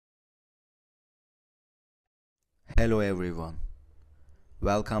Hello everyone,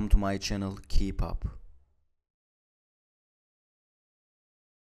 welcome to my channel. Keep up.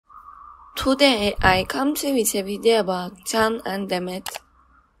 Today I come to with a video about Can and Demet.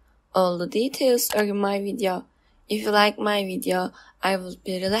 All the details are in my video. If you like my video, I would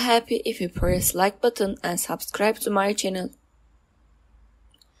be really happy if you press like button and subscribe to my channel.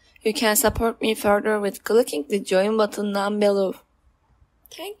 You can support me further with clicking the join button down below.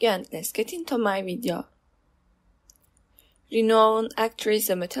 Thank you, and let's get into my video. Renowned actress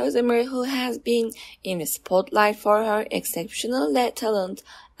Demet, who has been in the spotlight for her exceptional talent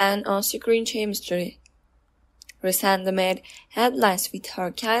and on-screen chemistry, recently made headlines with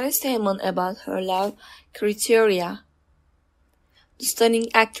her kind statement about her love criteria. The stunning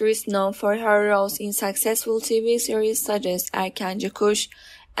actress, known for her roles in successful TV series such as Can Yaman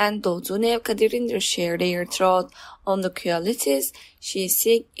and Doğduğun Kadir'indir, share their thoughts on the qualities she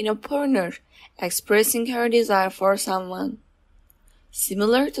seeks in a partner, expressing her desire for someone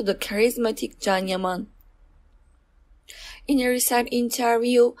similar to the charismatic Can Yaman. In a recent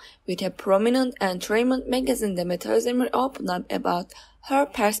interview with a prominent entertainment magazine, Demet opened up about her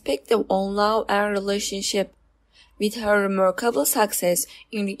perspective on love and relationship. With her remarkable success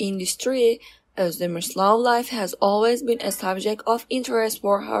in the industry, Özdemir's love life has always been a subject of interest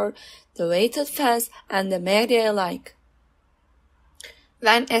for her, devoted fans, and the media alike.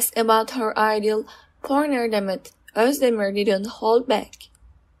 When asked about her ideal partner, Demet, Özdemir didn't hold back.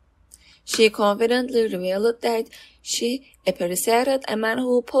 She confidently revealed that she appreciated a man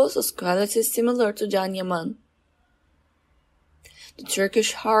who possesses qualities similar to Can Yaman. The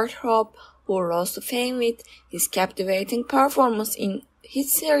Turkish heartthrob, who rose to fame with his captivating performance in hit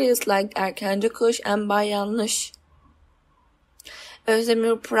series like Erkence Kuş and Bayanlış.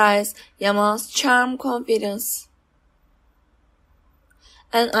 Özdemir prized Yaman's charm, confidence,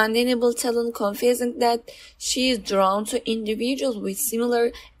 and undeniable talent, confessing that she is drawn to individuals with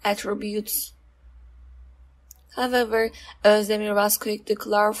similar attributes. However, Özdemir was quick to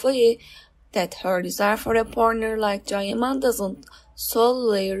clarify that her desire for a partner like Can Yaman doesn't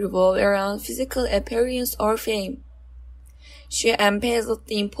solely revolve around physical appearance or fame. She emphasized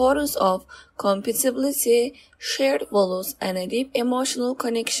the importance of compatibility, shared values, and a deep emotional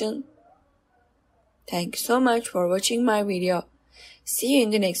connection. Thank you so much for watching my video. See you in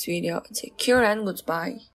the next video. Take care and goodbye.